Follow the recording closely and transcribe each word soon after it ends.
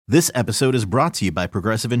This episode is brought to you by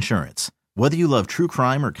Progressive Insurance. Whether you love true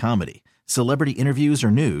crime or comedy, celebrity interviews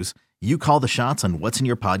or news, you call the shots on what's in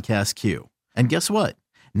your podcast queue. And guess what?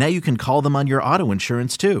 Now you can call them on your auto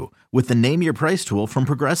insurance too with the Name Your Price tool from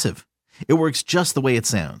Progressive. It works just the way it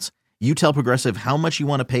sounds. You tell Progressive how much you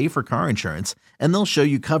want to pay for car insurance, and they'll show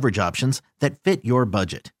you coverage options that fit your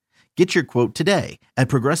budget. Get your quote today at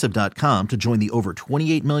Progressive.com to join the over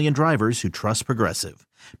 28 million drivers who trust Progressive.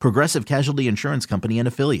 Progressive Casualty Insurance Company and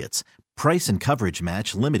Affiliates. Price and coverage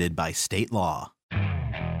match limited by state law.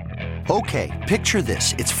 Okay, picture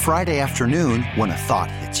this. It's Friday afternoon when a thought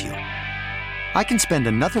hits you. I can spend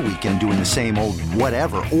another weekend doing the same old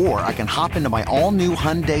whatever, or I can hop into my all-new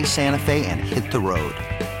Hyundai Santa Fe and hit the road.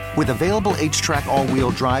 With available H-Track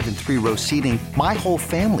all-wheel drive and 3-row seating, my whole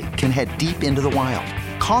family can head deep into the wild.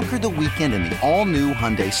 Conquer the weekend in the all-new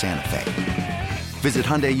Hyundai Santa Fe. Visit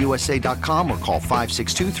HyundaiUSA.com or call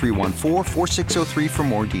 562-314-4603 for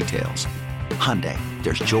more details. Hyundai,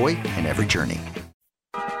 there's joy in every journey.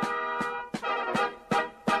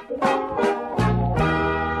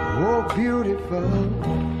 Oh, beautiful,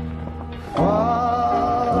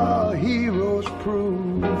 our heroes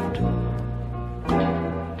proved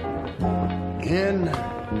in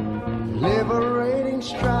liberating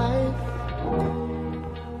strife.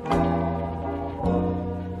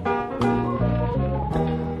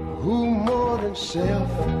 Who more than self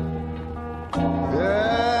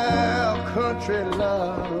their country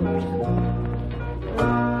loved,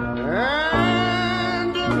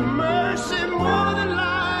 and mercy more than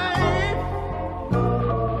life.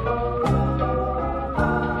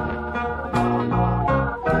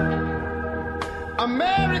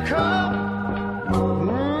 America,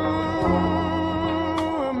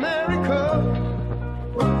 America,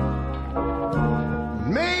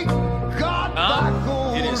 make God thy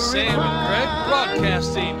gold. It is Sam and Greg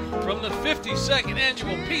broadcasting from the 52nd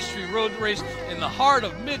Annual Peachtree Road Race in the heart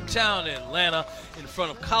of Midtown Atlanta in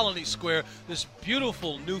front of Colony Square. This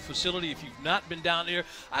beautiful new facility. If you've not been down here,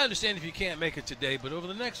 I understand if you can't make it today, but over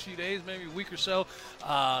the next few days, maybe a week or so,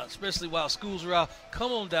 especially while schools are out,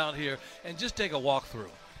 come on down here and just take a walk through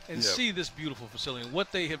and see this beautiful facility and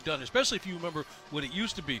what they have done, especially if you remember what it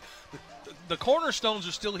used to be. The cornerstones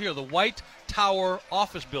are still here, the white tower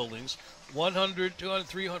office buildings, 100, 200,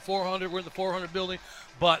 300, 400, we're in the 400 building,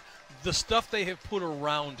 but the stuff they have put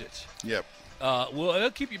around it. Yep. Well,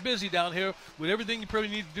 it'll keep you busy down here with everything you probably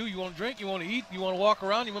need to do. You want to drink, you want to eat, you want to walk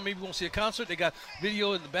around, maybe you want to see a concert. They got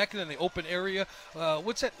video in the back and then the open area.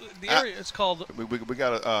 What's that? The area it's called. We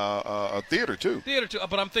got a theater too. Theater too.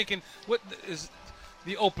 But I'm thinking, what is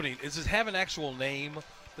the opening? Does it have an actual name?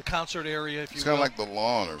 The concert area, if you It's kind of like the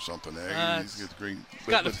lawn or something. It's green. It's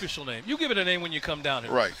got an official name. You give it a name when you come down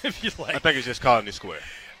here, right? If you like. I think it's just Colony Square.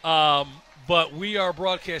 But we are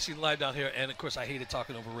broadcasting live down here, and of course, I hated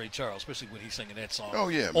talking over Ray Charles, especially when he's singing that song. Oh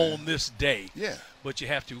yeah, man. On this day. Yeah. But you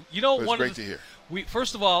have to. You know, it's great to hear.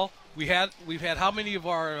 First of all, we've had how many of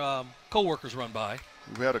our coworkers run by?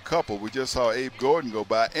 We've had a couple. We just saw Abe Gordon go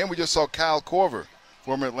by, and we just saw Kyle Korver,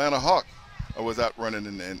 former Atlanta Hawk, was out running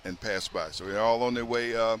and passed by. So they're all on their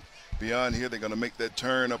way beyond here. They're going to make that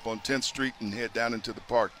turn up on 10th Street and head down into the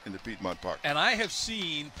park, into Piedmont Park. And I have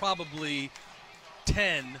seen probably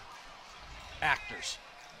 10 actors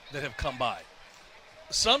that have come by.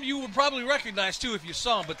 Some you would probably recognize too if you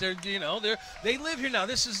saw them, but they live here now.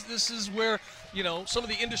 This is where some of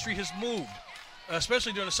the industry has moved,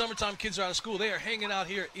 especially during the summertime. Kids are out of school. They are hanging out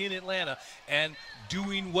here in Atlanta and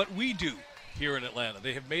doing what we do here in Atlanta.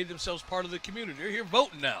 They have made themselves part of the community. They're here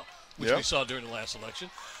voting now, which we saw during the last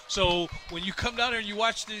election. So when you come down here and you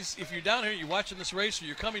watch this, if you're down here, you're watching this race, or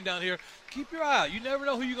you're coming down here, keep your eye out. You never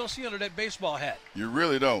know who you're going to see under that baseball hat. You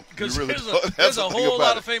really don't. Because really there's a whole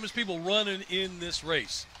lot of famous people running in this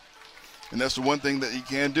race. And that's the one thing that you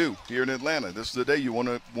can do here in Atlanta. This is the day you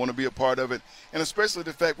want to be a part of it, and especially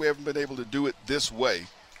the fact we haven't been able to do it this way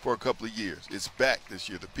for a couple of years. It's back this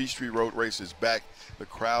year. The Peachtree Road Race is back. The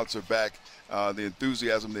crowds are back. The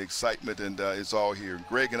enthusiasm, the excitement, and it's all here.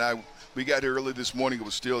 Greg and I, we got here early this morning. It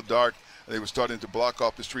was still dark. They were starting to block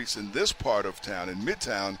off the streets in this part of town, in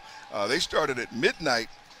Midtown. They started at midnight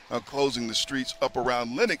closing the streets up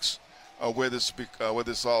around Lenox, where this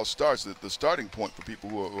all starts, the starting point for people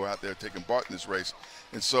who are out there taking part in this race.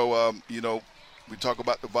 And so, we talk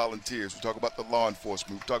about the volunteers. We talk about the law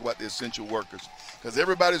enforcement. We talk about the essential workers, because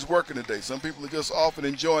everybody's working today. Some people are just off and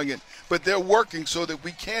enjoying it, but they're working so that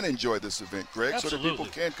we can enjoy this event, Greg. Absolutely. So that people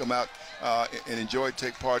can come out and enjoy it,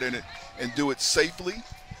 take part in it, and do it safely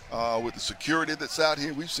with the security that's out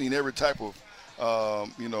here. We've seen every type of,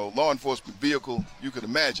 law enforcement vehicle you could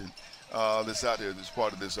imagine that's out there that's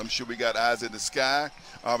part of this. I'm sure we got eyes in the sky.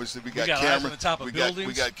 Obviously, we got eyes cameras on the top of buildings.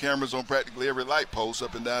 We got cameras on practically every light post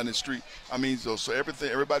up and down the street. I mean, so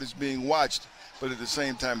everybody's being watched. But at the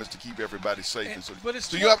same time, it's to keep everybody safe.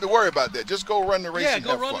 So you have to worry about that. Just go run the race. Yeah, and go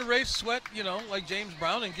have run fun. the race, sweat, like James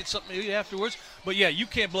Brown, and get something to eat afterwards. But yeah, you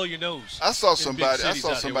can't blow your nose. I saw in big somebody. cities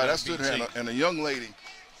out there I stood without here, BT. and a young lady,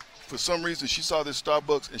 for some reason, she saw this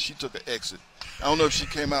Starbucks and she took an exit. I don't know if she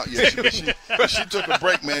came out yet, but she took a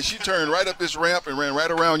break, man. She turned right up this ramp and ran right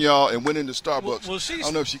around y'all and went into Starbucks. Well, I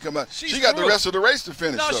don't know if she come out. She got the through. rest of the race to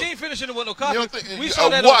finish. No, so. she ain't finishing it with no coffee. You don't think, we saw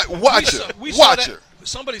that. Watch her.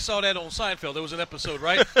 Somebody saw that on Seinfeld. There was an episode,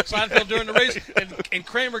 right? Seinfeld during the race, and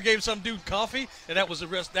Kramer gave some dude coffee, and that was the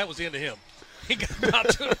rest. That was the end of him. He got about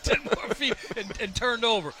 10 more feet and turned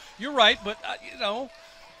over. You're right, but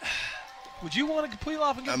would you want to peel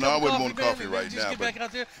off and get a cup of I wouldn't coffee, want man, coffee and right just now. get back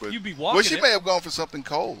out there? But, You'd be walking. Well, she may have gone for something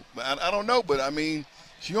cold. I don't know, but I mean,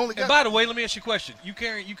 she only got. And by the way, let me ask you a question. You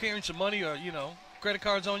carrying some money or credit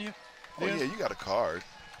cards on you? Oh yeah, you got a card.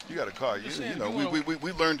 You got a card.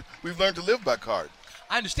 We've learned to live by card.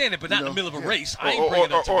 I understand it, but not in the middle of a race. I ain't or,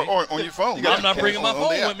 bringing it to me. or on your phone. I'm not bringing my phone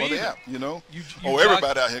with me on the either. app, You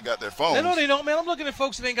everybody out here got their phones. No, they don't, man. I'm looking at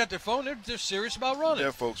folks that ain't got their phone. They're serious about running. There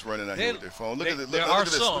are folks running out here with their phone. Look at there are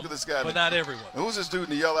this. some, Look at this guy. but not everyone. Who's this dude in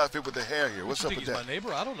the yellow outfit with the hair here? What's up with that? He's my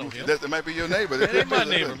neighbor. I don't know him. That might be your neighbor. That ain't my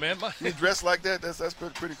neighbor, man. He dressed like that. That's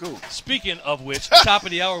pretty cool. Speaking of which, top of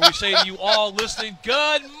the hour, we say to you all listening,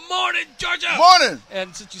 good morning, Georgia. Morning.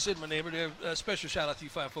 And since you said my neighbor, a special shout out to you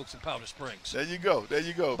fine folks in Powder Springs. There you go.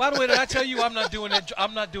 By the way, did I tell you I'm not doing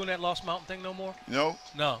that Lost Mountain thing no more? No,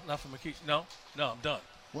 not for McKee. No, I'm done.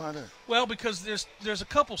 Why not? Well, because there's a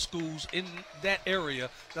couple schools in that area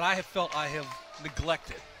that I have felt I have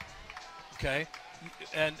neglected. Okay,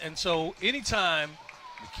 and so anytime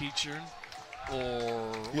McEachern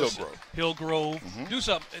or Hillgrove do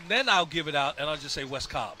something, and then I'll give it out and I'll just say West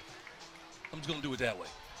Cobb. I'm just gonna do it that way.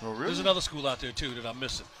 Oh, really? There's another school out there too that I'm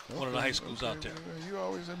missing. One of the high schools out there. You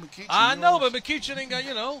always in McEachern. I know, but McEachern ain't got.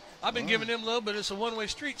 I've been giving them love, but it's a one-way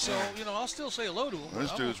street, so I'll still say hello to him.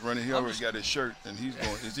 This dude's running. He already got his shirt, and he's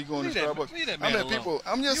going. Is he going to Starbucks? Leave that man alone.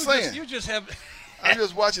 I'm just saying. You just have. I'm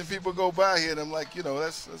just watching people go by here, and I'm like,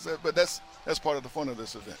 that's part of the fun of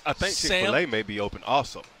this event. I think Chick-fil-A may be open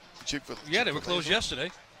also. Chick-fil-A. Yeah, they were closed yesterday.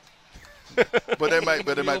 But it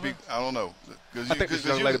might be. I don't know. I think this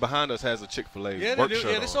young lady behind us has a Chick-fil-A Yeah, they do.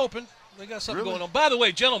 Yeah, it's open. They got something going on. By the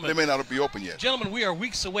way, gentlemen. They may not be open yet. Gentlemen, we are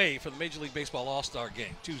weeks away from the Major League Baseball All-Star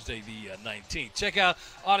Game, Tuesday the 19th. Check out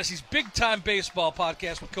Odyssey's Big Time Baseball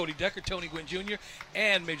podcast with Cody Decker, Tony Gwynn Jr.,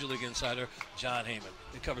 and Major League Insider John Heyman.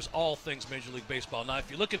 It covers all things Major League Baseball. Now, if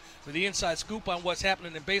you're looking for the inside scoop on what's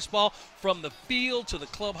happening in baseball, from the field to the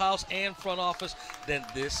clubhouse and front office, then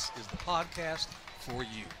this is the podcast for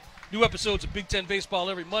you. New episodes of Big Ten Baseball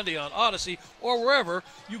every Monday on Odyssey or wherever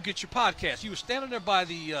you get your podcast. You were standing there by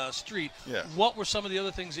the street. Yeah. What were some of the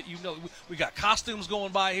other things that you know? We got costumes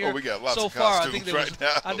going by here. Oh, we got lots so of far, costumes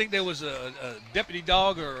now. I think there was a deputy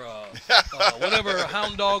dog or whatever, a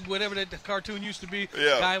hound dog, whatever that the cartoon used to be.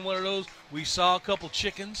 Yeah. Guy in one of those. We saw a couple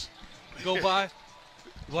chickens go by.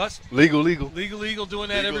 What? Legal. Legal doing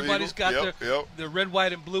that. Legal, Everybody's got Yep. their red,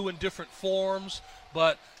 white, and blue in different forms.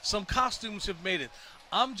 But some costumes have made it.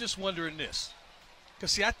 I'm just wondering this.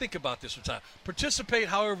 Because, see, I think about this sometimes. Participate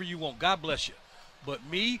however you want. God bless you. But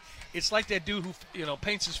me, it's like that dude who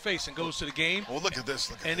paints his face and goes to the game. Oh, look at this.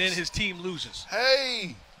 Then his team loses.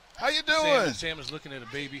 Hey, how you doing? Sam is looking at a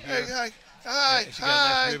baby here. Hey, hi. She got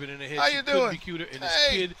a nice ribbon in her head. How she you couldn't doing? be cuter. And this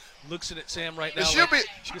kid looks at Sam right now.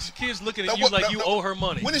 This kid's looking at you like you owe her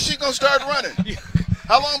money. When is she going to start running?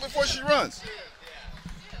 How long before she runs?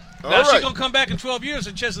 Now she's going to come back in 12 years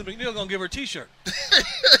and Chesley McNeil going to give her a T-shirt.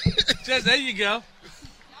 Says, there you go.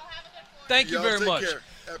 Thank you very much.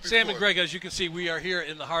 Sam and Greg, as you can see, we are here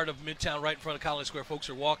in the heart of Midtown, right in front of Colony Square.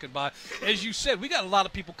 Folks are walking by. As you said, we got a lot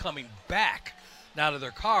of people coming back now to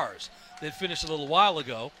their cars. They finished a little while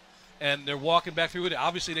ago, and they're walking back through it.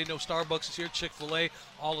 Obviously, they know Starbucks is here, Chick-fil-A,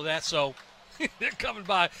 all of that. So they're coming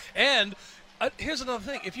by. And here's another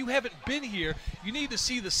thing. If you haven't been here, you need to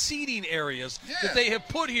see the seating areas that they have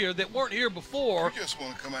put here that weren't here before. You just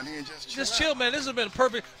want to come out here and just chill. Just chill, man. This has been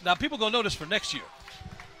perfect. Now, people are going to know this for next year.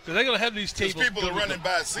 Because they're going to have these tables. People are running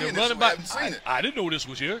by seeing this who haven't seen it. I didn't know this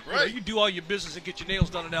was here. Right. You do all your business and get your nails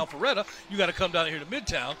done in Alpharetta. You got to come down here to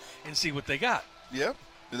Midtown and see what they got. Yep.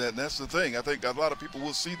 That's the thing. I think a lot of people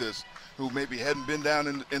will see this who maybe hadn't been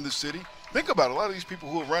down in the city. Think about it. A lot of these people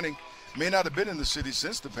who are running may not have been in the city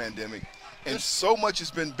since the pandemic. And so much has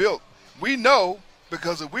been built. We know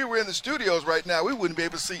because if we were in the studios right now, we wouldn't be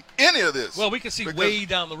able to see any of this. Well, we can see way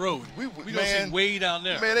down the road. We don't see way down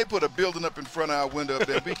there. Man, they put a building up in front of our window up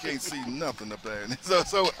there. We can't see nothing up there.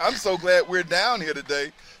 So I'm so glad we're down here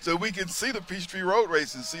today so we can see the Peachtree Road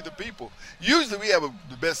Race and see the people. Usually we have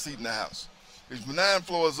the best seat in the house. It's 9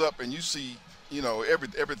 floors up and you see,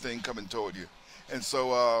 everything coming toward you. And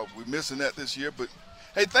so we're missing that this year, but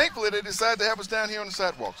hey, thankfully they decided to have us down here on the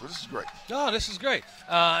sidewalk, so this is great. Oh, this is great.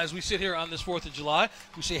 As we sit here on this 4th of July,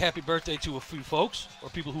 we say happy birthday to a few folks, or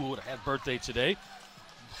people who would have had birthday today.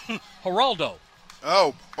 Geraldo.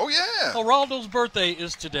 Oh, yeah. Geraldo's birthday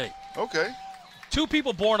is today. Okay. 2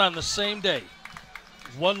 people born on the same day.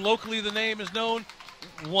 One locally, the name is known.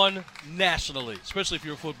 One nationally, especially if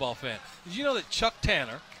you're a football fan. Did you know that Chuck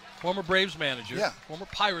Tanner, former Braves manager, former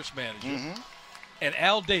Pirates manager, and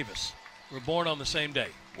Al Davis were born on the same day?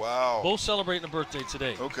 Wow. Both celebrating a birthday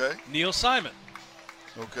today. Okay. Neil Simon.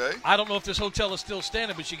 Okay. I don't know if this hotel is still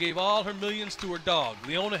standing, but she gave all her millions to her dog,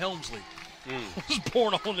 Leona Helmsley, was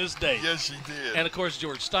born on this day. Yes, she did. And, of course,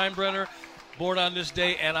 George Steinbrenner, born on this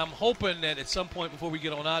day. And I'm hoping that at some point before we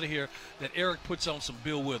get on out of here that Eric puts on some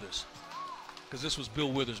Bill Withers, because this was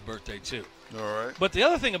Bill Withers' birthday, too. All right. But the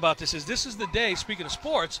other thing about this is the day, speaking of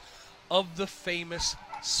sports, of the famous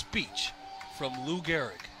speech from Lou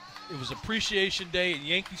Gehrig. It was Appreciation Day in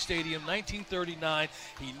Yankee Stadium, 1939.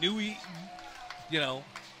 He knew he,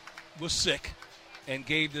 was sick and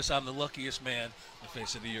gave this "I'm the luckiest man on the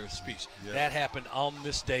face of the earth" speech. Yeah. That happened on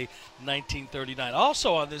this day, 1939.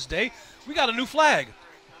 Also on this day, we got a new flag.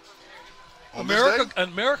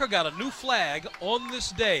 America got a new flag on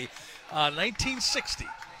this day, 1960.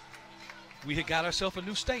 We had got ourselves a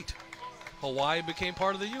new state. Hawaii became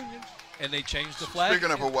part of the Union. And they changed the flag.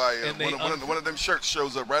 Speaking of Hawaii, one of them shirts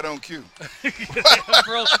shows up right on cue. You're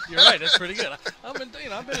right. That's pretty good. I've been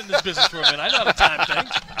in this business for a minute. I know how to time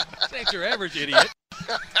things. This ain't your average idiot.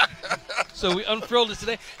 So we unfurled it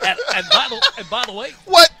today. And by the way,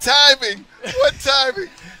 what timing? What timing?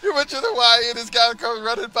 You mentioned Hawaii, and this guy comes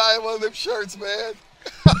running by in one of them shirts, man.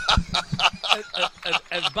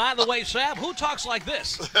 And by the way, Sam, who talks like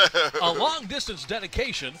this? A long distance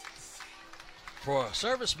dedication for a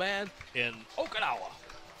serviceman in Okinawa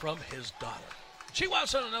from his daughter. She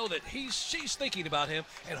wants him to know that she's thinking about him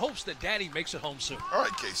and hopes that Daddy makes it home soon. All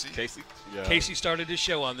right, Casey. Yeah. Casey started his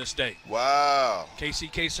show on this day. Wow. Casey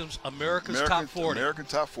Kasem's American Top 40. American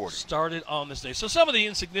Top 40. Started on this day. So some of the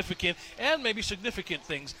insignificant and maybe significant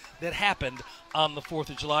things that happened on the 4th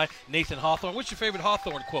of July. Nathan Hawthorne. What's your favorite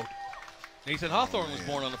Hawthorne quote? Nathan Hawthorne was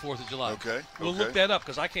born on the 4th of July. Okay. We'll look that up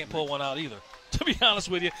because I can't pull one out either, to be honest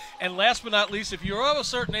with you. And last but not least, if you're of a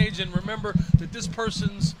certain age and remember that this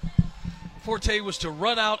person's forte was to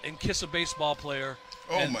run out and kiss a baseball player.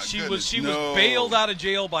 Oh, and my she goodness. was bailed out of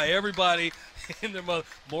jail by everybody in their mother.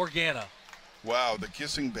 Morgana. Wow, the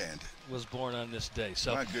kissing bandit was born on this day.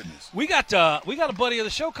 So my goodness. We got a buddy of the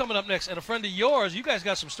show coming up next and a friend of yours. You guys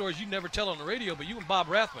got some stories you never tell on the radio, but you and Bob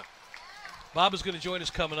Rathman. Bob is going to join us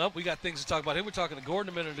coming up. We got things to talk about him. We're talking to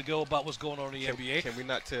Gordon a minute ago about what's going on in the NBA. Can we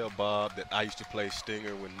not tell Bob that I used to play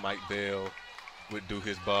Stinger when Mike Bell would do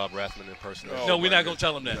his Bob Rathman impersonation? No, we're not going to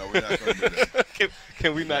tell him that. No, we're not going to do that.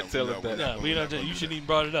 Can we not tell him that? No, we're not. You shouldn't even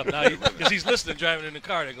brought it up now because he's listening, driving in the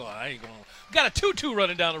car. They go, I ain't going. We got a tutu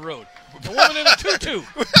running down the road. A woman in a tutu.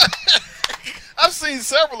 I've seen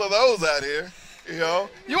several of those out here.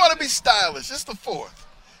 You want to be stylish. It's the 4th.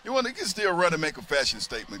 You can still run and make a fashion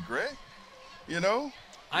statement, Greg.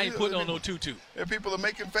 I ain't putting on no tutu. There are people are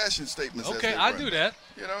making fashion statements. Okay, I do that.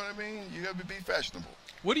 You know what I mean? You got to be fashionable.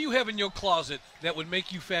 What do you have in your closet that would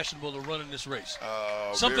make you fashionable to run in this race?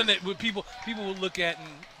 Something that people would look at and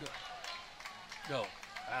go,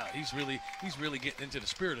 wow, he's really getting into the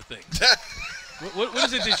spirit of things. What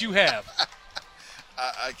is it that you have?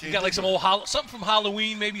 I can't. You got like something from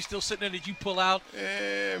Halloween, maybe still sitting there that you pull out.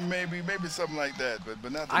 Maybe something like that,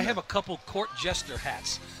 but nothing. I have a couple court jester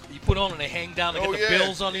hats that you put on and they hang down. They get the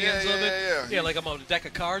bills on the ends of it. Yeah, like I'm on a deck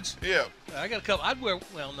of cards. Yeah. I got a couple. I'd wear.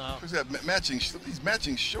 Well, no. Who's that these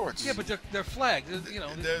matching shorts? Yeah, but they're flagged.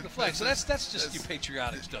 The flags. So that's just your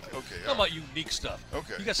patriotic stuff. Okay. How about unique stuff?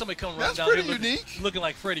 Okay. You got somebody coming running down here looking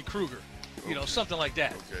like Freddy Krueger. Okay. Something like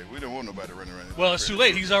that. Okay, we don't want nobody running around. Well, it's too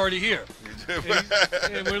late. He's already here.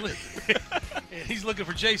 and he's looking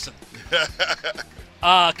for Jason.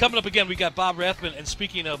 Coming up again, we got Bob Rathman. And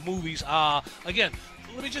speaking of movies, again,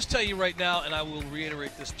 let me just tell you right now, and I will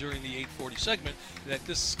reiterate this during the 840 segment, that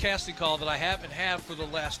this casting call that I have and have for the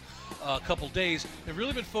last couple days have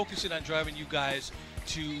really been focusing on driving you guys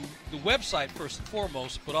to the website first and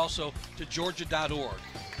foremost, but also to Georgia.org.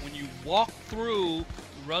 When you walk through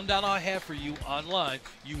rundown I have for you online,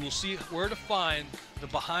 you will see where to find the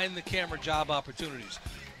behind-the-camera job opportunities.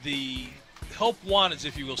 The help wanteds,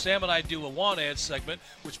 if you will. Sam and I do a want ad segment,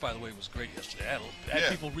 which, by the way, was great yesterday. I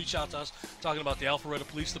had people reach out to us talking about the Alpharetta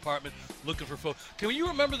Police Department, looking for folks. Can you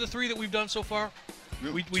remember the 3 that we've done so far?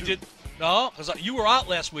 We did. No, because you were out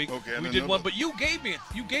last week. Okay, we did one, but you gave it.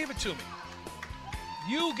 You gave it to me.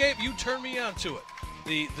 You turned me on to it.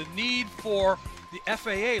 The need for the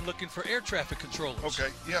FAA looking for air traffic controllers.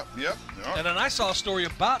 Okay. Yep. Right. And then I saw a story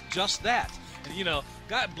about just that. And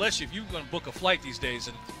God bless you if you're going to book a flight these days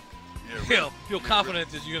and feel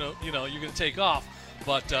confident that you're going to take off.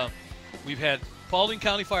 But we've had Paulding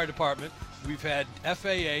County Fire Department, we've had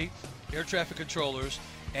FAA air traffic controllers,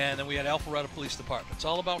 and then we had Alpharetta Police Department. It's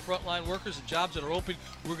all about frontline workers and jobs that are open.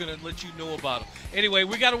 We're going to let you know about them. Anyway,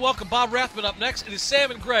 we got to welcome Bob Rathman up next. It is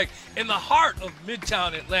Sam and Greg in the heart of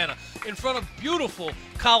Midtown Atlanta, in front of beautiful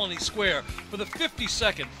Colony Square for the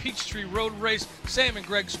 52nd Peachtree Road Race. Sam and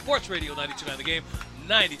Greg, Sports Radio 92.9 The Game,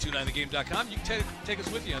 929thegame.com. You can take us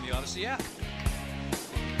with you on the Odyssey app.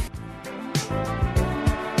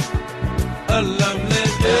 A lovely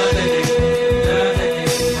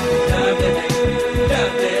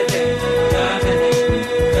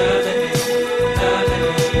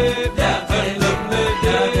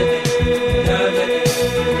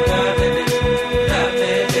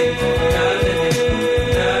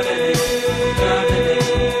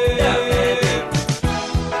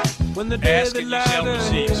Ask and you shall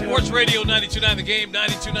receive. Sports Radio 92.9 The Game,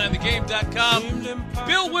 929thegame.com.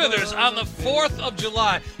 Bill Withers on the 4th of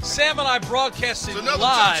July. Sam and I broadcasting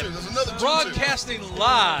live. Broadcasting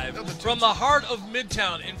live from the heart of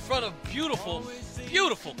Midtown in front of beautiful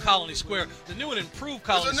Colony Square, the new and improved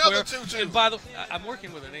Colony Square. And by the way, I'm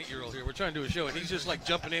working with an 8-year-old here. We're trying to do a show, and he's just like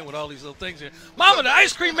jumping in with all these little things here. Mama, the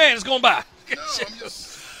ice cream man is going by. No, I'm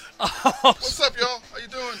just... What's up, y'all? How you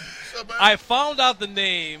doing? What's up, man? I found out the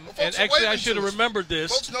name, and actually I should have remembered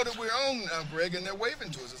this. Folks know that we're on, Greg, and they're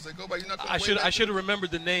waving to us as they go by. You're not going to I should have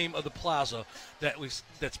remembered the name of the plaza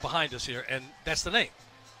that's behind us here, and that's the name.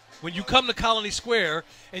 When you come to Colony Square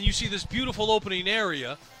and you see this beautiful opening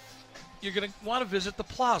area, you're going to want to visit the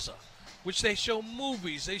plaza, which they show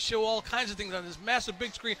movies. They show all kinds of things on this massive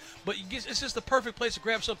big screen. But it's just the perfect place to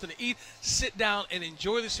grab something to eat, sit down, and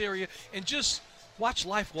enjoy this area, and just watch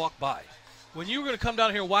life walk by. When you're going to come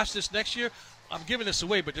down here and watch this next year, I'm giving this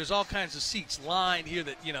away, but there's all kinds of seats lined here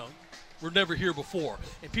that, were never here before.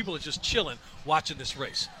 And people are just chilling watching this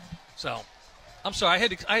race. So, I'm sorry,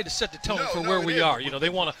 I had to set the tone for where we are. They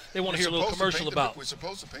want to hear a little commercial about. We're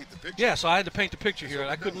supposed to paint the picture. Yeah, so I had to paint the picture here,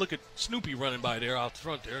 and I couldn't look at Snoopy running by there out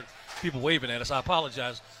front there. People waving at us. I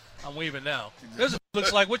apologize. I'm waving now. This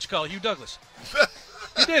looks like Hugh Douglas.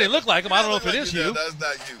 He did. It looked like him. I don't know if it is Hugh. That's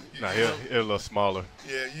not you. No, he's a little smaller.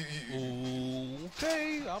 Yeah,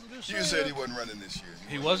 okay, I'm just saying. You said he wasn't running this year.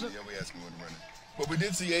 He wasn't? Yeah, we asked him he wasn't running. But we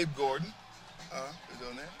did see Abe Gordon. Is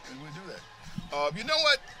on there, and we do that. You know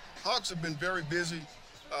what? Hawks have been very busy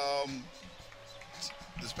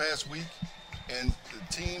this past week, and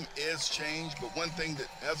the team is changed. But one thing that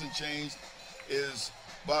hasn't changed is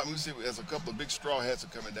Bob. We see there's a couple of big straw hats are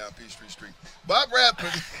coming down Peachtree Street. Bob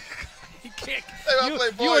Rathman. He can't.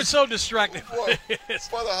 You are so distracted. For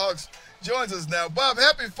the Hawks joins us now. Bob,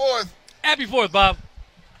 happy 4th. Happy 4th, Bob.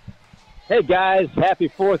 Hey, guys. Happy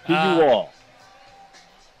 4th to you all.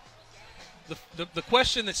 The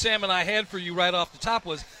question that Sam and I had for you right off the top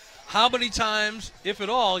was, how many times, if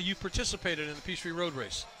at all, you participated in the Peachtree Road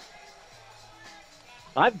Race?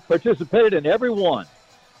 I've participated in every one.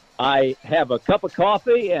 I have a cup of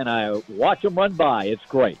coffee, and I watch them run by. It's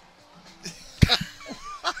great.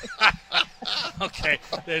 Okay.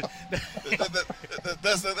 That's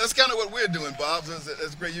kind of what we're doing, Bob.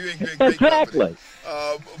 That's great. You ain't great company. Exactly.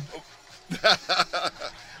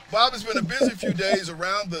 Bob, it's been a busy few days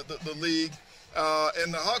around the league,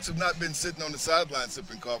 and the Hawks have not been sitting on the sidelines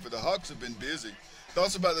sipping coffee. The Hawks have been busy.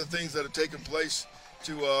 Thoughts about the things that have taken place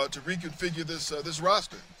to reconfigure this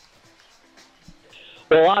roster?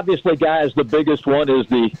 Well, obviously, guys, the biggest one is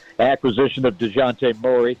the acquisition of DeJounte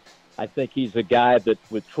Murray. I think he's a guy that,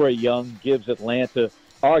 with Trae Young, gives Atlanta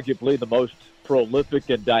arguably the most prolific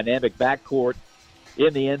and dynamic backcourt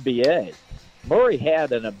in the NBA. Murray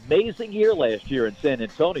had an amazing year last year in San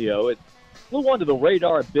Antonio. It flew under the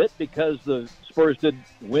radar a bit because the Spurs didn't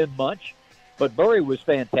win much, but Murray was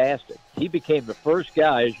fantastic. He became the first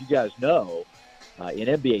guy, as you guys know, in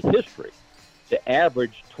NBA history to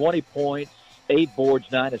average 20 points, 8 boards,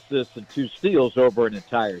 9 assists, and 2 steals over an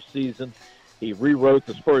entire season. He rewrote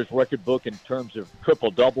the Spurs record book in terms of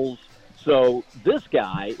triple-doubles, So this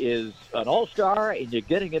guy is an all-star, and you're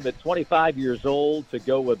getting him at 25 years old to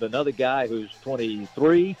go with another guy who's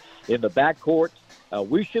 23 in the backcourt.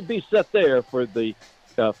 We should be set there for the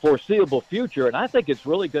foreseeable future, and I think it's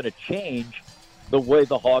really going to change the way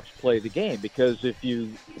the Hawks play the game, because if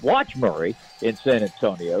you watch Murray in San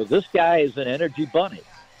Antonio, this guy is an energy bunny.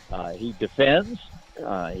 He defends.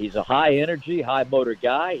 He's a high-energy, high-motor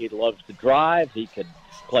guy. He loves to drive. He can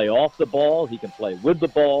play off the ball. He can play with the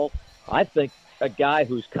ball. I think a guy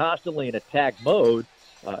who's constantly in attack mode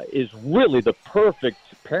is really the perfect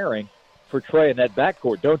pairing for Trey in that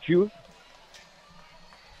backcourt, don't you?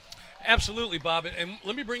 Absolutely, Bob. And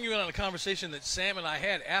let me bring you in on a conversation that Sam and I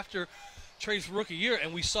had after Trey's rookie year,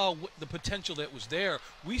 and we saw the potential that was there.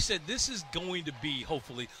 We said this is going to be,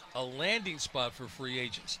 hopefully, a landing spot for free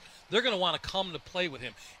agents. They're going to want to come to play with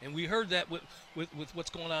him. And we heard that with what's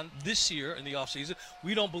going on this year in the offseason.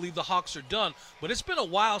 We don't believe the Hawks are done. But it's been a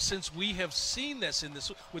while since we have seen this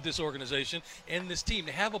with this organization and this team.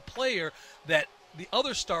 To have a player that the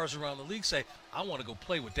other stars around the league say, I want to go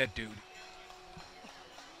play with that dude.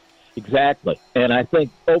 Exactly. And I think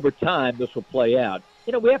over time this will play out.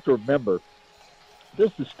 You know, we have to remember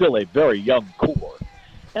this is still a very young core.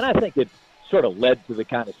 And I think it sort of led to the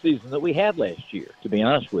kind of season that we had last year, to be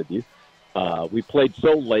honest with you. We played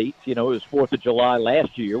so late. You know, it was 4th of July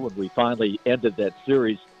last year when we finally ended that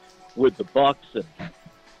series with the Bucks, and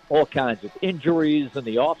all kinds of injuries in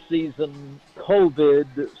the offseason,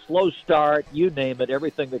 COVID, slow start, you name it,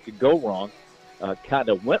 everything that could go wrong kind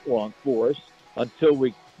of went wrong for us until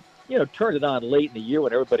we, you know, turned it on late in the year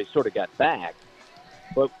when everybody sort of got back.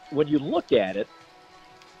 But when you look at it,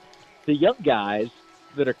 the young guys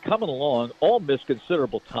that are coming along all miss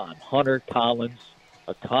considerable time. Hunter, Collins,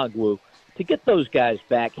 Okongwu. To get those guys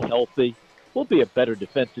back healthy, we'll be a better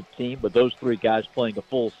defensive team with those three guys playing a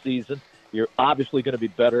full season. You're obviously going to be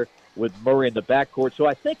better with Murray in the backcourt. So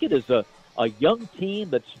I think it is a young team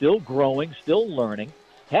that's still growing, still learning.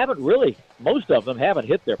 Most of them haven't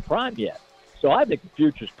hit their prime yet. So I think the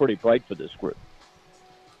future's pretty bright for this group.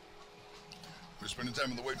 We're spending time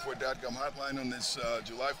on the WaitFor.com hotline on this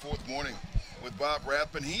July 4th morning with Bob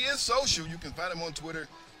Rathbun. He is social. You can find him on Twitter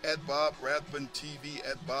at Bob Rathbun TV,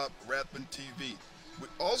 at Bob Rathbun TV. We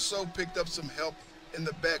also picked up some help in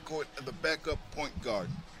the backcourt and the backup point guard.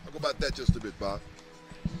 Talk about that just a bit, Bob.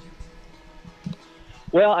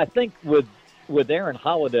 Well, I think with Aaron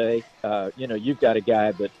Holiday, you know, you've got a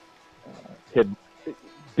guy that can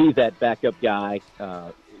be that backup guy.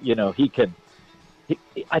 You know,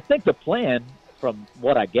 I think the plan, from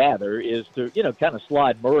what I gather, is to, you know, kind of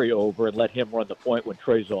slide Murray over and let him run the point when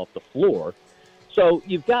Trey's off the floor. So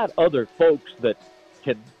you've got other folks that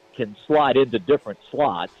can slide into different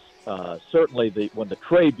slots. Certainly when the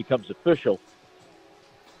trade becomes official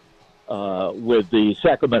with the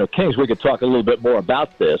Sacramento Kings, we could talk a little bit more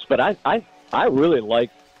about this. But I really like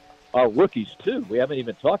our rookies, too. We haven't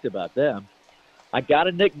even talked about them. I got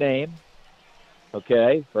a nickname,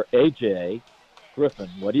 okay, for A.J. Griffin.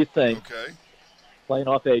 What do you think? Okay. Playing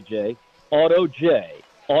off A.J. Auto J,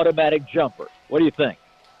 automatic jumper. What do you think?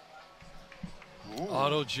 Ooh.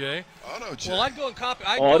 Auto J. Auto J. Well, I'd go and copy.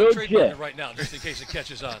 I'd Auto go trademark J. it right now, just in case it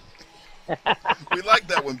catches on. We like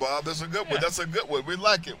that one, Bob. That's a good one. That's a good one. We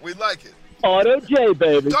like it. We like it. Auto J,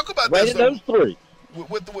 baby. Talk about right this, in those three.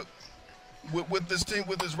 With this team,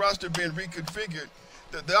 with this roster being reconfigured,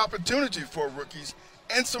 the opportunity for rookies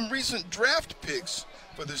and some recent draft picks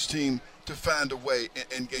for this team to find a way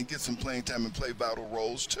and get some playing time and play vital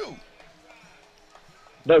roles too.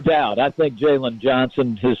 No doubt. I think Jalen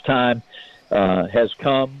Johnson, his time has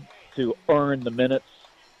come to earn the minutes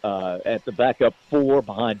at the backup four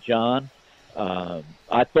behind John.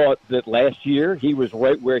 I thought that last year he was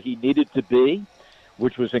right where he needed to be,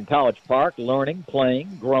 which was in College Park, learning,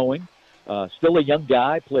 playing, growing. Still a young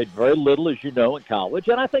guy, played very little, as you know, in college.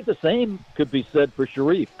 And I think the same could be said for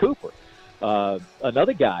Sharif Cooper,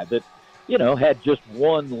 another guy that, you know, had just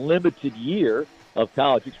one limited year of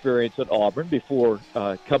college experience at Auburn before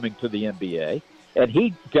coming to the NBA. And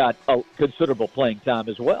he got a considerable playing time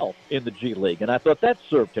as well in the G League. And I thought that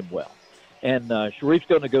served him well. And Sharif's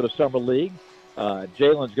going to go to Summer League.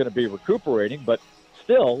 Jalen's going to be recuperating. But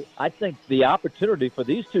still, I think the opportunity for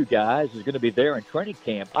these two guys is going to be there in training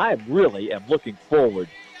camp. I really am looking forward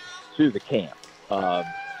to the camp.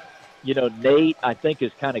 You know, Nate, I think,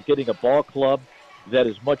 is kind of getting a ball club that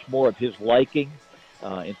is much more of his liking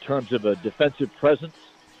in terms of a defensive presence.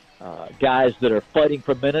 Guys that are fighting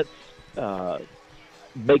for minutes,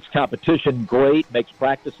 makes competition great, makes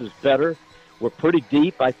practices better. We're pretty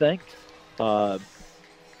deep, I think. So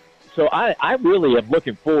I really am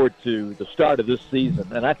looking forward to the start of this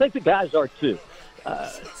season, and I think the guys are too.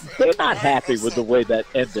 they're not happy with the way that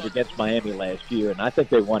ended against Miami last year, and I think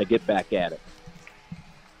they want to get back at it.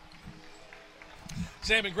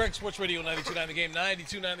 Sam and Greg, Sports Radio 92.9 The Game,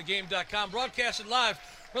 929thegame.com, broadcasting live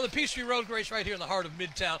from the Peachtree Road Race right here in the heart of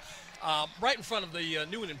Midtown, right in front of the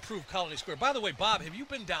new and improved Colony Square. By the way, Bob, have you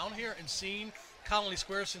been down here and seen Colony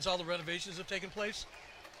Square since all the renovations have taken place?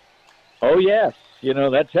 Oh, yes.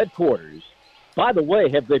 That's headquarters. By the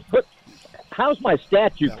way, how's my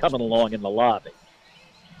statue coming along in the lobby?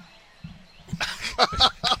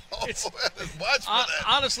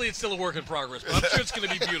 Honestly, it's still a work in progress, but I'm sure it's going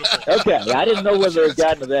to be beautiful. Okay, I didn't know whether they've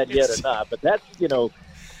gotten to that yet or not, but that's,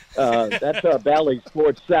 that's our Valley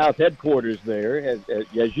Sports South headquarters there, as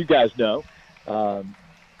you guys know.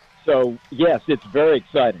 So, yes, it's very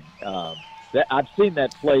exciting. I've seen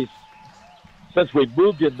that place since we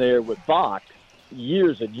moved in there with Fox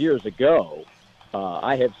years and years ago.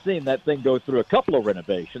 I have seen that thing go through a couple of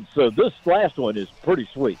renovations, so this last one is pretty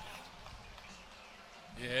sweet.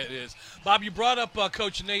 Yeah, it is. Bob, you brought up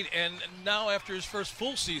Coach Nate, and now after his first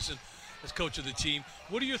full season as coach of the team,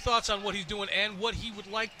 what are your thoughts on what he's doing and what he would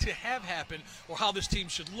like to have happen, or how this team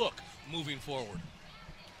should look moving forward?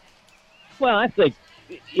 Well, I think,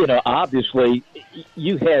 obviously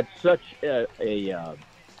you had such a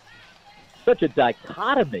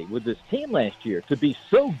dichotomy with this team last year to be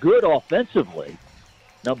so good offensively.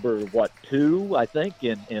 Number 2, I think,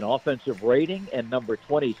 in offensive rating, and number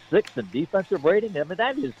 26 in defensive rating. I mean,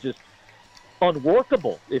 that is just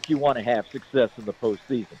unworkable if you want to have success in the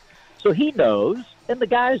postseason. So he knows, and the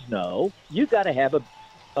guys know, you got to have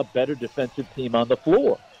a better defensive team on the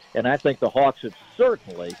floor. And I think the Hawks have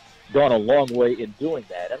certainly gone a long way in doing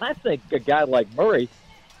that. And I think a guy like Murray,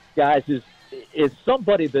 guys, is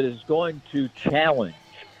somebody that is going to challenge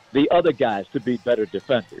the other guys to be better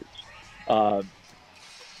defenders.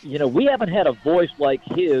 We haven't had a voice like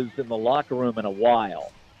his in the locker room in a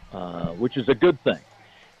while, which is a good thing.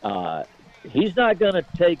 He's not going to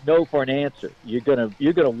take no for an answer. You're going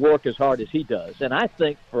to work as hard as he does. And I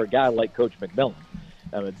think for a guy like Coach McMillan,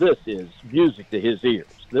 this is music to his ears.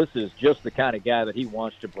 This is just the kind of guy that he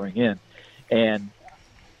wants to bring in. And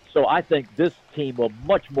so I think this team will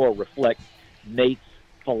much more reflect Nate's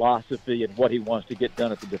philosophy and what he wants to get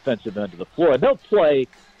done at the defensive end of the floor. And they'll play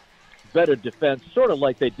better defense, sort of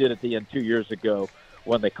like they did at the end 2 years ago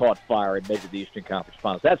when they caught fire and made it to the Eastern Conference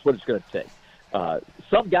Finals. That's what it's going to take.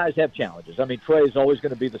 Some guys have challenges. I mean, Trey is always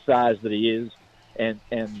going to be the size that he is, and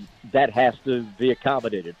that has to be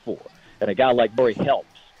accommodated for. And a guy like Murray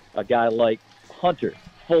helps. A guy like Hunter,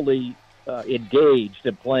 fully engaged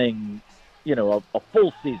and playing, a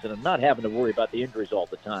full season and not having to worry about the injuries all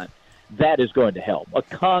the time, that is going to help.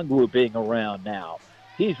 Okongwu being around now,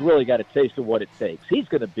 he's really got a taste of what it takes. He's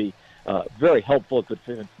going to be very helpful at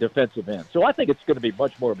the defensive end. So I think it's going to be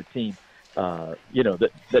much more of a team,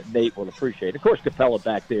 that Nate will appreciate. Of course, Capella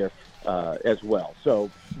back there as well.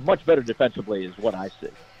 So much better defensively is what I see.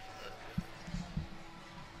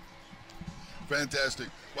 Fantastic.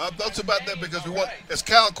 Well, I'm thoughts about that because we want, as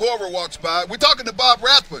Cal Korver walks by, we're talking to Bob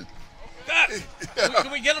Rathbun.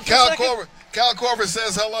 Can we get him for a second? Cal Korver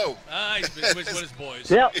says hello. He's been with his boys.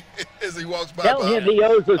 As he walks by. Tell him he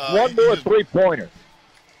owes us one more three-pointer.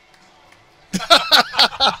 Bob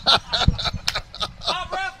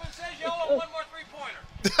Rathbun says you owe him one more three-pointer.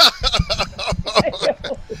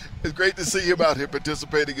 It's great to see him out here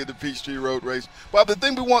participating in the Peachtree Road Race. Bob, the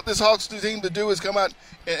thing we want this Hawks team to do is come out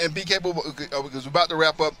and be capable, because we're about to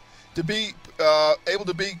wrap up, to be able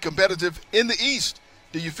to be competitive in the East.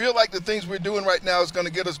 Do you feel like the things we're doing right now is going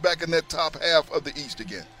to get us back in that top half of the East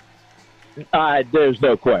again? There's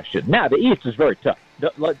no question. Now, the East is very tough.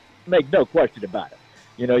 Make no question about it.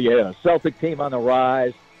 You have a Celtic team on the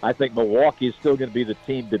rise. I think Milwaukee is still going to be the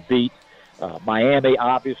team to beat. Miami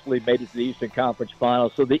obviously made it to the Eastern Conference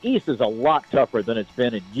Finals. So the East is a lot tougher than it's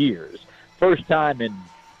been in years. First time in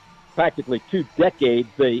practically 2 decades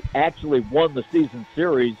they actually won the season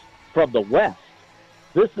series from the West.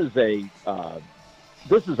 This is a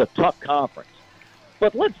tough conference.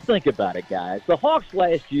 But let's think about it, guys. The Hawks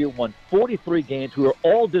last year won 43 games. We were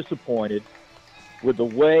all disappointed with the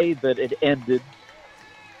way that it ended.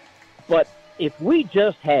 But if we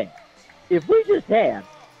just had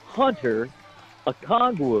Hunter,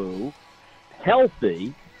 Okongwu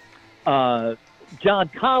healthy, John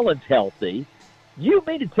Collins healthy, you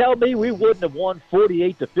mean to tell me we wouldn't have won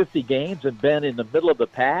 48 to 50 games and been in the middle of the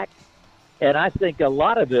pack? And I think a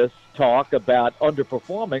lot of this talk about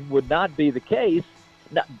underperforming would not be the case.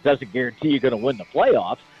 Doesn't guarantee you're going to win the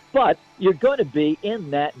playoffs, but you're going to be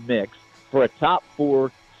in that mix for a top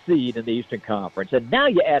 4 seed in the Eastern Conference. And now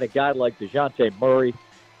you add a guy like DeJounte Murray.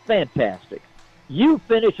 Fantastic. You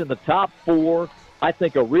finish in the top 4 I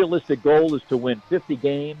think a realistic goal is to win 50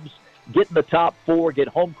 games, get in the top 4, get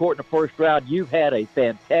home court in the first round. You've had a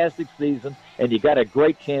fantastic season, and you got a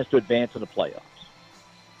great chance to advance in the playoffs.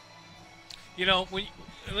 You know,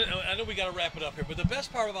 I know we got to wrap it up here, but the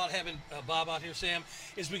best part about having Bob out here, Sam,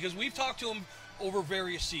 is because we've talked to him over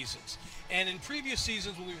various seasons. And in previous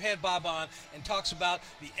seasons when we've had Bob on and talks about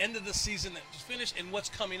the end of the season that just finished and what's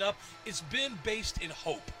coming up, it's been based in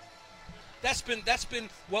hope. That's been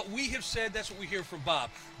what we have said. That's what we hear from Bob.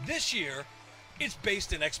 This year, it's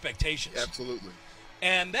based in expectations. Absolutely.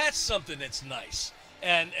 And that's something that's nice.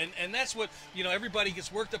 And that's what, you know, everybody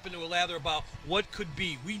gets worked up into a lather about what could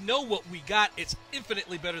be. We know what we got. It's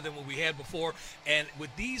infinitely better than what we had before. And with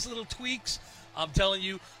these little tweaks, I'm telling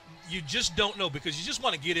you, you just don't know because you just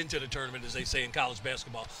want to get into the tournament, as they say in college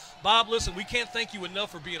basketball. Bob, listen, we can't thank you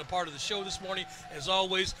enough for being a part of the show this morning. As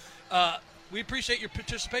always, we appreciate your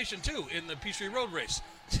participation, too, in the Peachtree Road Race.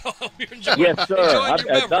 So you're enjoying your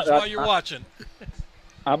beverage while you're watching.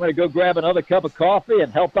 I'm going to go grab another cup of coffee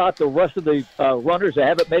and help out the rest of the runners that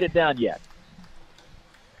haven't made it down yet.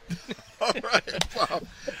 All right, Bob.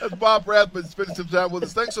 That's Bob Rathman spending some time with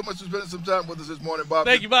us. Thanks so much for spending some time with us this morning, Bob.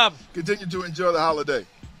 Thank you, Bob. Continue to enjoy the holiday.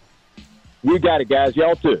 You got it, guys.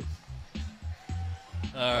 Y'all too.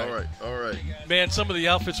 All right. Man, some of the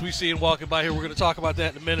outfits we see in walking by here, we're going to talk about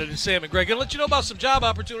that in a minute. And Sam and Greg, going to let you know about some job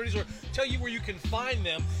opportunities or tell you where you can find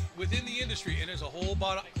them within the industry. And there's a whole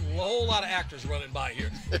lot of actors running by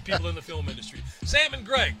here and people in the film industry. Sam and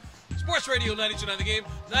Greg, Sports Radio 92.9 The Game,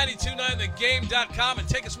 929thegame.com, and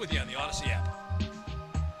take us with you on the Odyssey app.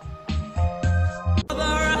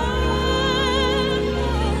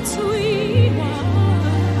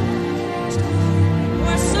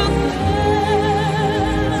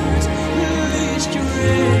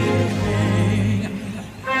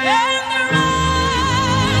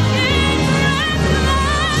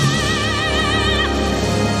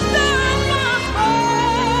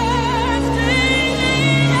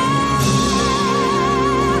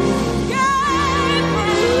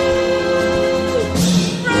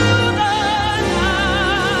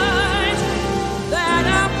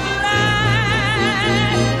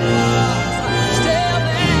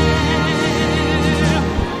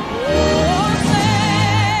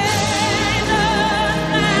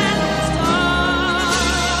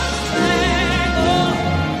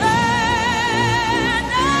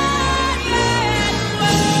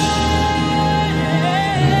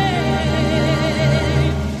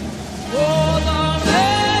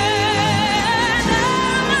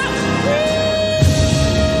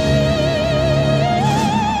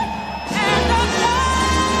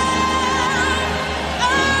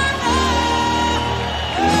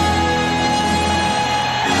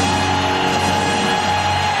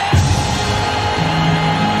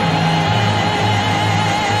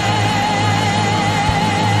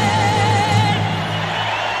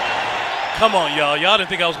 Come on, y'all. Y'all didn't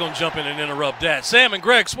think I was going to jump in and interrupt that. Sam and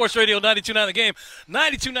Greg, Sports Radio 92.9 The Game,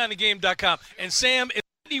 929thegame.com. And Sam, if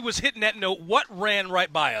he was hitting that note, what ran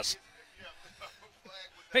right by us?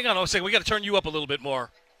 Hang on a second. We got to turn you up a little bit more.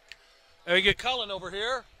 And we get Cullen over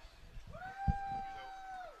here.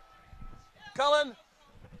 Cullen,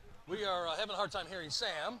 we are having a hard time hearing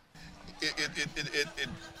Sam.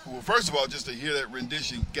 Well, first of all, just to hear that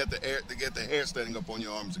rendition, get the hair standing up on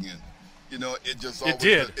your arms again. You know, it just always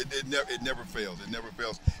it never fails. It never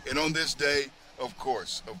fails. And on this day, of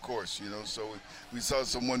course, you know, so we saw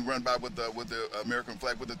someone run by with the American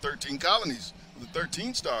flag with the 13 colonies, with the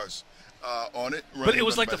 13 stars on it. But it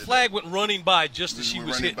was like the flag went running by just as she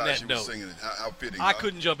was hitting that she note. Was singing it. How fitting. I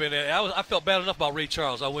couldn't jump in there. I felt bad enough about Ray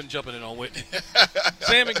Charles. I wasn't jumping in on Whitney.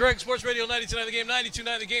 Sam and Greg, Sports Radio 92.9 The Game,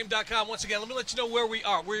 929thegame.com. Once again, let me let you know where we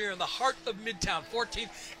are. We're in the heart of Midtown, 14th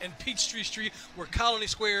and Peachtree Street, where Colony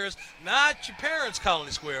Square is. Not your parents'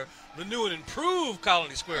 Colony Square, the new and improved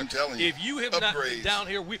Colony Square. I'm telling you. If you have not been down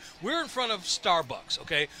here, we're in front of Starbucks,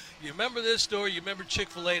 okay? You remember this store? You remember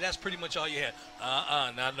Chick-fil-A? That's pretty much all you had.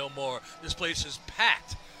 Not no more. This place is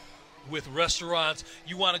packed with restaurants.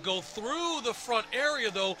 You want to go through the front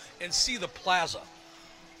area, though, and see the plaza.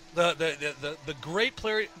 The great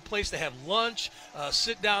place to have lunch,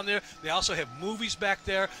 sit down there. They also have movies back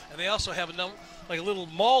there, and they also have a little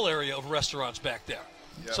mall area of restaurants back there.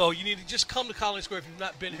 Yep. So you need to just come to Colony Square if you've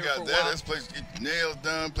not been here for a while. This place to get nails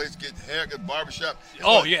done, place to get hair, get barbershop.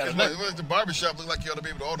 Yeah. The barbershop look like you ought to be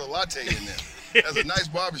able to order a latte in there. That's a nice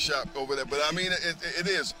barbershop over there. But, I mean, it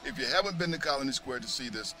is. If you haven't been to Colony Square to see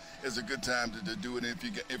this, it's a good time to do it. And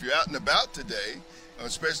if you're out and about today,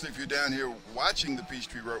 especially if you're down here watching the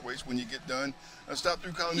Peachtree Road Race, when you get done, stop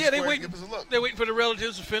through Colony Square and give us a look. They're waiting for the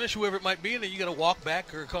relatives to finish, whoever it might be, and then you got to walk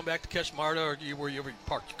back or come back to catch MARTA or wherever you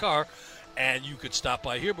parked your car, and you could stop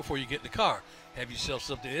by here before you get in the car. Have yourself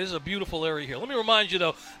something. It is a beautiful area here. Let me remind you,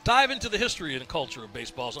 though, dive into the history and culture of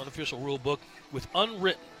baseball's unofficial rule book with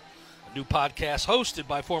Unwritten, a new podcast hosted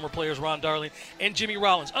by former players Ron Darling and Jimmy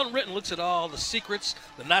Rollins. Unwritten looks at all the secrets,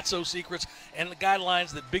 the not-so-secrets, and the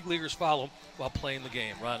guidelines that big leaguers follow while playing the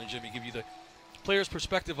game. Ron and Jimmy give you the player's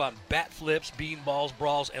perspective on bat flips, bean balls,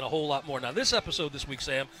 brawls, and a whole lot more. Now, this episode this week,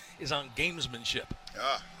 Sam, is on gamesmanship.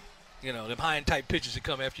 You know, them high and tight pitches that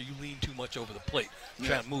come after you lean too much over the plate,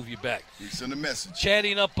 trying to move you back. You send a message.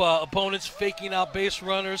 Chatting up opponents, faking out base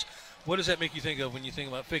runners. What does that make you think of when you think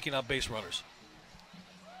about faking out base runners?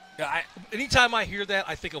 Anytime I hear that,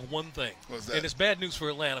 I think of one thing. What's that? And it's bad news for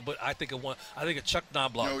Atlanta, but I think of one. I think of Chuck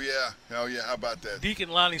Knobloch. Oh, yeah. How about that? Deacon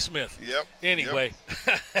Lonnie Smith. Yep. Anyway,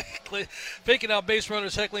 faking out base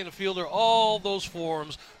runners, heckling the fielder, all those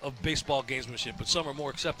forms of baseball gamesmanship, but some are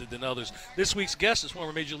more accepted than others. This week's guest is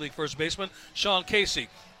former Major League first baseman Sean Casey.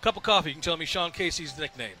 Cup of coffee, you can tell me Sean Casey's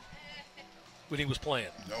nickname when he was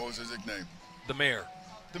playing. No, what was his nickname? The Mayor.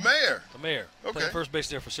 The Mayor. The Mayor. Okay. Playing first base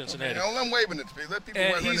there for Cincinnati. Okay. I'm waving it to people. Let people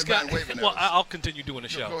run it by and waving at Well, us. I'll continue doing the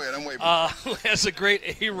show. Go ahead. I'm waving. Has a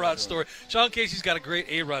great A-Rod story. Sean Casey's got a great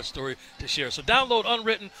A-Rod story to share. So download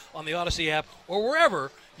Unwritten on the Odyssey app or wherever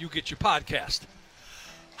you get your podcast.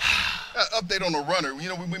 Update on the runner. You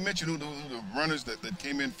know, we mentioned who the runners that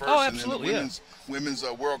came in first. Oh, absolutely, and the women's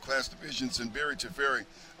world-class division. Sinberi Teferi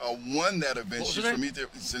won that event. What was She's her from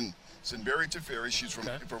name? Sinberi Teferi. She's from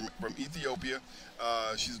Ethiopia.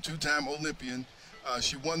 She's a two-time Olympian.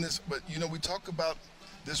 She won this, but, you know, we talk about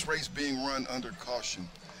this race being run under caution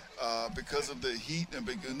because of the heat, and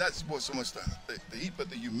not so much the heat, but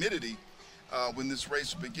the humidity when this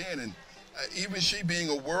race began. And even she being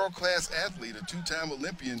a world-class athlete, a two-time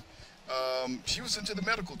Olympian, she was into the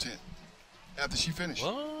medical tent after she finished.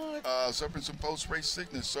 What? Suffering some post-race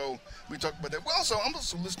sickness. So we talked about that. Well, also, I'm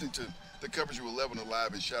also listening to the coverage of 11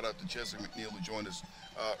 Alive, and shout out to Chesley McNeil who joined us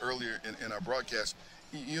earlier in our broadcast.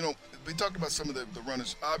 You know, we talked about some of the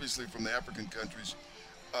runners, obviously from the African countries,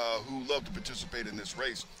 who love to participate in this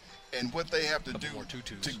race, and what they have to do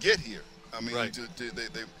to get here. I mean, right.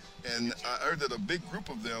 And I heard that a big group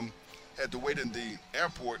of them had to wait in the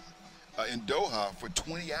airport in Doha for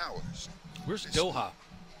 20 hours. Where's Doha?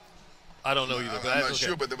 I don't know either. I'm not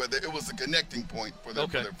sure, but it was the connecting point for their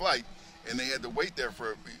flight, and they had to wait there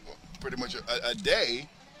for pretty much a day,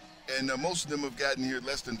 and most of them have gotten here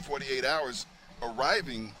less than 48 hours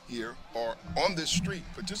arriving here or on this street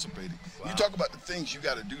participating. Wow. You talk about the things you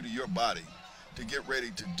got to do to your body to get ready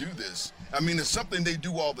to do this. I mean, it's something they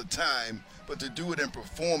do all the time, but to do it and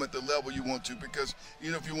perform at the level you want to, because, you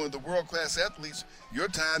know, if you're one of the world-class athletes, your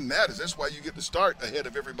time matters. That's why you get to start ahead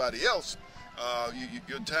of everybody else.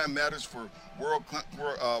 Your time matters for world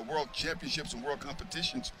championships and world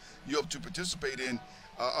competitions you have to participate in.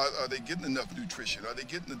 Are they getting enough nutrition? Are they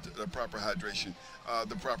getting the proper hydration,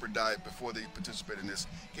 the proper diet before they participate in this?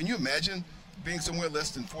 Can you imagine being somewhere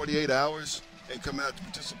less than 48 hours and come out to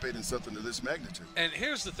participate in something of this magnitude? And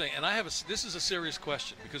here's the thing, and this is a serious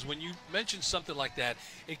question, because when you mention something like that,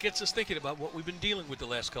 it gets us thinking about what we've been dealing with the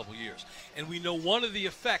last couple of years. And we know one of the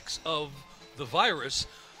effects of the virus,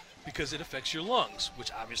 because it affects your lungs,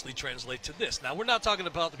 which obviously translates to this. Now, we're not talking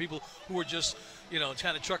about the people who are just, you know,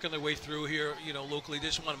 kind of trucking their way through here, you know, locally. They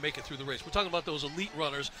just want to make it through the race. We're talking about those elite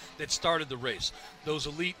runners that started the race, those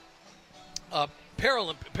elite Olympians.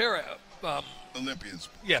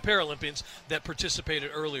 Yeah, Paralympians that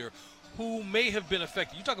participated earlier, who may have been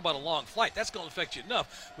affected. You talk about a long flight, that's going to affect you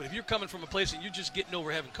enough. But if you're coming from a place and you're just getting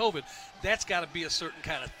over having COVID, that's got to be a certain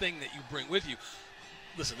kind of thing that you bring with you.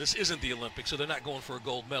 Listen, this isn't the Olympics, so they're not going for a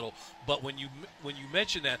gold medal. But when you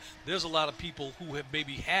mention that, there's a lot of people who have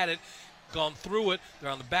maybe had it, gone through it, they're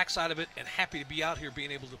on the backside of it, and happy to be out here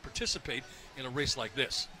being able to participate in a race like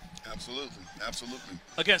this. Absolutely.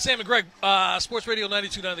 Again, Sam and Greg, Sports Radio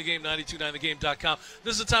 92.9 The Game, 92.9thegame.com.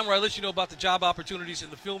 This is the time where I let you know about the job opportunities in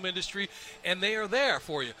the film industry, and they are there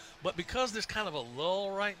for you. But because there's kind of a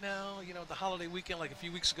lull right now, you know, the holiday weekend, like a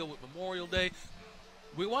few weeks ago with Memorial Day,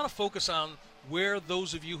 We want to focus on where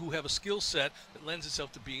those of you who have a skill set that lends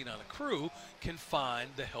itself to being on a crew can find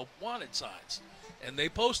the help wanted signs. And they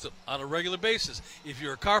post them on a regular basis. If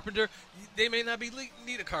you're a carpenter, they may not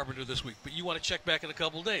need a carpenter this week, but you want to check back in a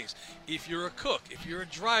couple of days. If you're a cook, if you're a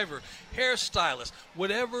driver, hairstylist,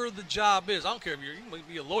 whatever the job is, I don't care if you might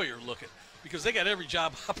be a lawyer looking, because they got every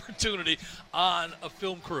job opportunity on a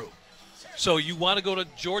film crew. So you want to go to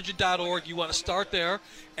Georgia.org. You want to start there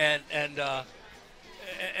and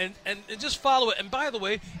just follow it. And by the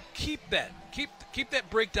way, keep that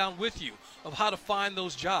breakdown with you of how to find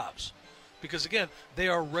those jobs, because again, they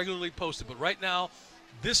are regularly posted. But right now,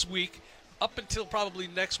 this week, up until probably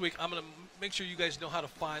next week, I'm going to make sure you guys know how to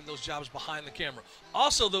find those jobs behind the camera.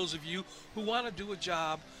 Also, those of you who want to do a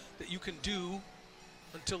job that you can do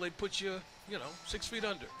until they put you, 6 feet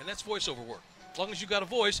under, and that's voiceover work. As long as you got a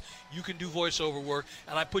voice, you can do voiceover work,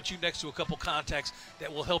 and I put you next to a couple contacts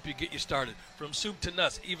that will help you get you started. From soup to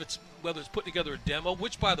nuts, whether it's putting together a demo,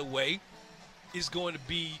 which, by the way, is going to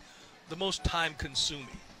be the most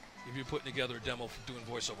time-consuming if you're putting together a demo for doing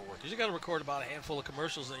voiceover work. Because you got to record about a handful of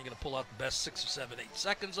commercials, and you're going to pull out the best 6 or 7, 8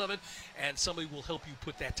 seconds of it, and somebody will help you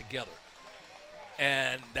put that together.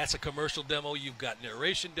 And that's a commercial demo. You've got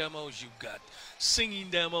narration demos. You've got singing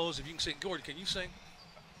demos. If you can sing. Gordon, can you sing?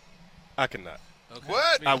 I cannot. Okay.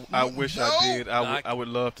 What? I wish No. I did. I would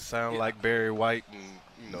love to sound like Barry White and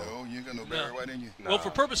No, you ain't got no Barry White in you. Well, for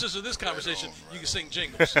purposes of this conversation, you can sing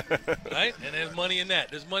jingles, right? And there's money in that.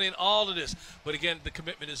 There's money in all of this. But again, the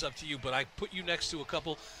commitment is up to you. But I put you next to a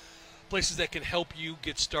couple places that can help you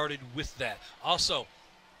get started with that. Also,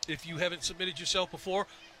 if you haven't submitted yourself before,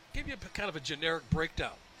 give you kind of a generic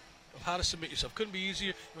breakdown of how to submit yourself. Couldn't be easier.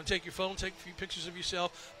 You want to take your phone, take a few pictures of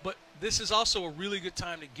yourself. But this is also a really good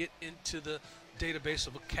time to get into the database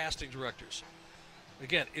of casting directors.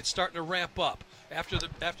 Again, it's starting to ramp up. After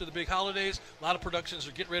the big holidays, a lot of productions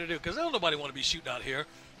are getting ready to do, because nobody want to be shooting out here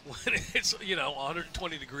when it's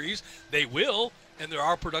 120 degrees. They will, and there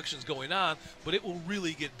are productions going on, but it will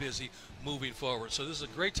really get busy moving forward. So this is a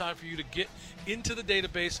great time for you to get into the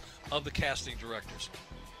database of the casting directors.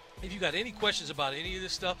 If you got any questions about any of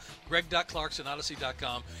this stuff,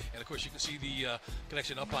 greg.clarkson@odyssey.com. And, of course, you can see the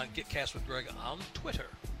connection up on Get Cast with Greg on Twitter.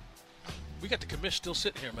 We got the commish still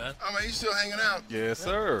sitting here, man. I mean, he's still hanging out. Yes,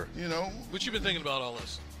 sir. What you been thinking about all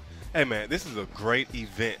this? Hey, man, this is a great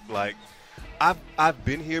event. Like, I've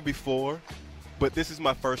been here before, but this is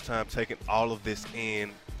my first time taking all of this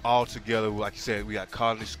in all together. Like you said, we got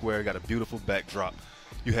Colony Square, we got a beautiful backdrop.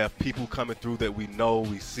 You have people coming through that we know,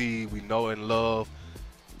 we see, we know and love.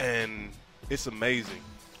 And it's amazing.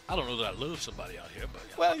 I don't know that I love somebody out here, but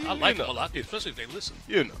well, I like them a lot, especially if they listen.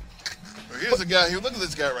 Well, here's a guy here. Look at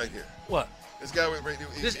this guy right here. What? This guy with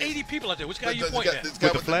There's 80 people out there. Which guy are you pointing at? This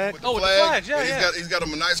guy with the flag? With the with the flag. Yeah. He's got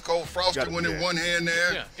him a nice cold frosted one in one hand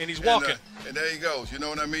there. Yeah, and he's walking. And there he goes. You know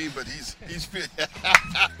what I mean? But he's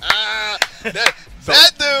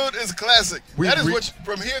that dude is classic. That is what,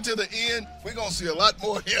 from here to the end, we're going to see a lot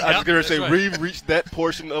more of him. I was going to say, we've reached that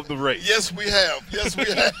portion of the race. Yes, we have.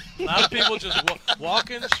 A lot of people just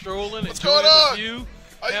walking, strolling, What's enjoying going on? the view,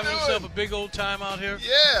 How having you themselves a doing? big old time out here.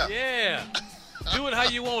 Yeah. Do it how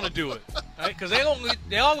you want to do it, right? Because they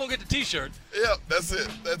all gonna get the T-shirt. Yep, that's it.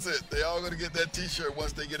 They all going to get that T-shirt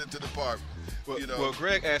once they get into the park. Well,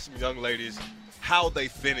 Greg asked some young ladies how they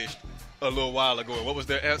finished a little while ago. And what was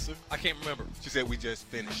their answer? I can't remember. She said, "We just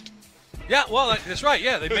finished." Yeah, well, that's right.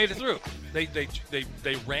 Yeah, they made it through.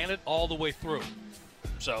 They ran it all the way through.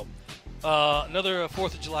 So, another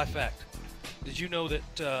 4th of July fact. Did you know that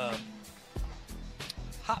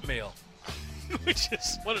Hotmail, which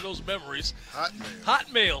is one of those memories,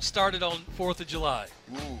 Hotmail started on 4th of July.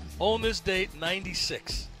 Ooh. On this date,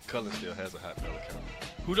 96. Cullen still has a Hotmail account.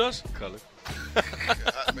 Who does? Cullen.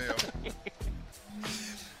 Hotmail.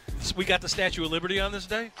 We got the Statue of Liberty on this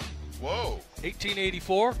day. Whoa.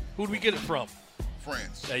 1884. Who did we get it from?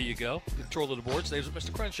 France. There you go. Control of the board stays with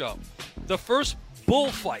Mr. Crenshaw. The first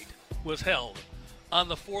bullfight was held on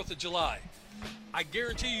the 4th of July. I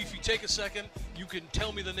guarantee you, if you take a second, you can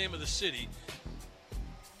tell me the name of the city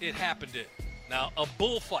it happened in. Now, a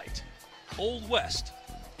bullfight, Old West.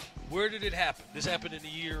 Where did it happen? This happened in the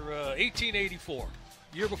year 1884,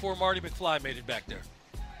 year before Marty McFly made it back there.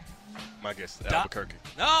 My guess is Albuquerque.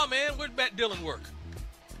 No, man. Where'd Matt Dillon work?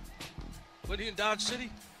 What, he in Dodge City?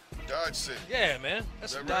 Dodge City. Yeah, man.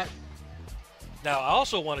 That's Is that Dodge. right? Now, I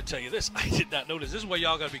also want to tell you this. I did not know this. This is why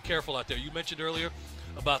y'all got to be careful out there. You mentioned earlier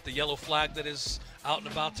about the yellow flag that is out and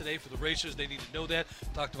about today for the racers. They need to know that.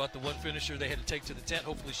 Talked about the one finisher they had to take to the tent.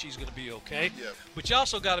 Hopefully she's going to be okay. Yep. But you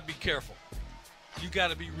also got to be careful. You got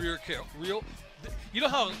to be real careful. You know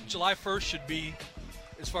how July 1st should be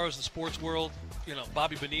as far as the sports world,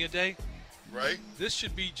 Bobby Bonilla Day. Right? This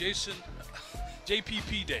should be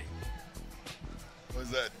JPP Day. What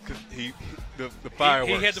is that? The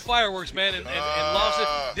fireworks. He had the fireworks, man, and lost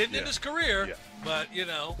it. Didn't end his career, but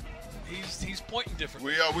he's pointing different.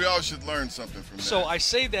 We all should learn something from that. So I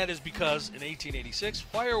say that is because in 1886,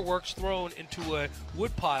 fireworks thrown into a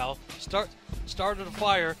wood pile started a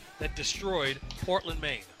fire that destroyed Portland,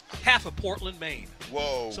 Maine. Half of Portland, Maine.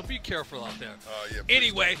 Whoa. So be careful out there. Yeah,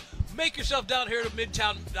 anyway, make yourself down here to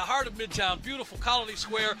Midtown, the heart of Midtown, beautiful Colony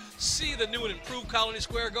Square. See the new and improved Colony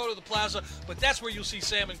Square. Go to the plaza. But that's where you'll see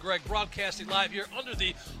Sam and Greg broadcasting live here under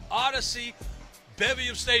the Odyssey bevy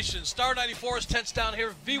of stations. Star 94 is tents down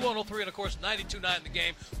here, V103, and, of course, 92.9 The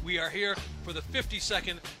Game. We are here for the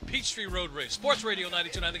 52nd Peachtree Road Race. Sports Radio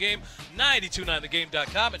 92.9 The Game,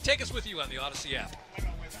 929thegame.com, and take us with you on the Odyssey app.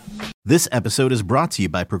 This episode is brought to you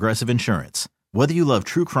by Progressive Insurance. Whether you love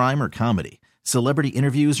true crime or comedy, celebrity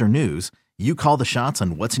interviews or news, you call the shots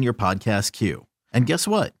on what's in your podcast queue. And guess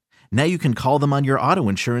what? Now you can call them on your auto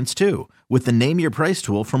insurance too with the Name Your Price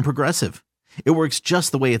tool from Progressive. It works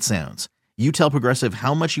just the way it sounds. You tell Progressive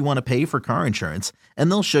how much you want to pay for car insurance, and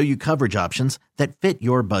they'll show you coverage options that fit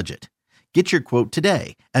your budget. Get your quote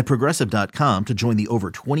today at Progressive.com to join the over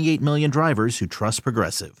 28 million drivers who trust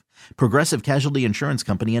Progressive. Progressive Casualty Insurance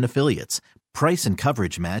Company and Affiliates. Price and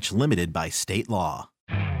coverage match limited by state law.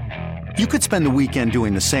 You could spend the weekend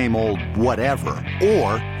doing the same old whatever,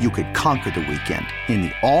 or you could conquer the weekend in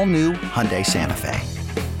the all-new Hyundai Santa Fe.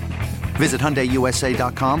 Visit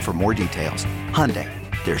HyundaiUSA.com for more details. Hyundai,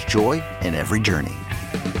 there's joy in every journey.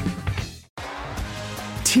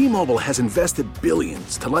 T-Mobile has invested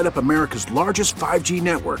billions to light up America's largest 5G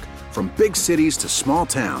network, from big cities to small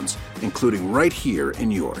towns, including right here in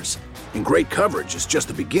yours. And great coverage is just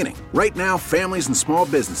the beginning. Right now, families and small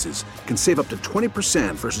businesses can save up to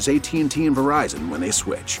 20% versus AT&T and Verizon when they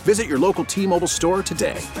switch. Visit your local T-Mobile store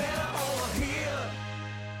today.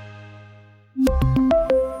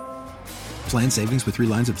 Plan savings with 3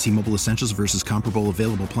 lines of T-Mobile Essentials versus comparable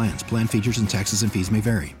available plans. Plan features and taxes and fees may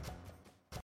vary.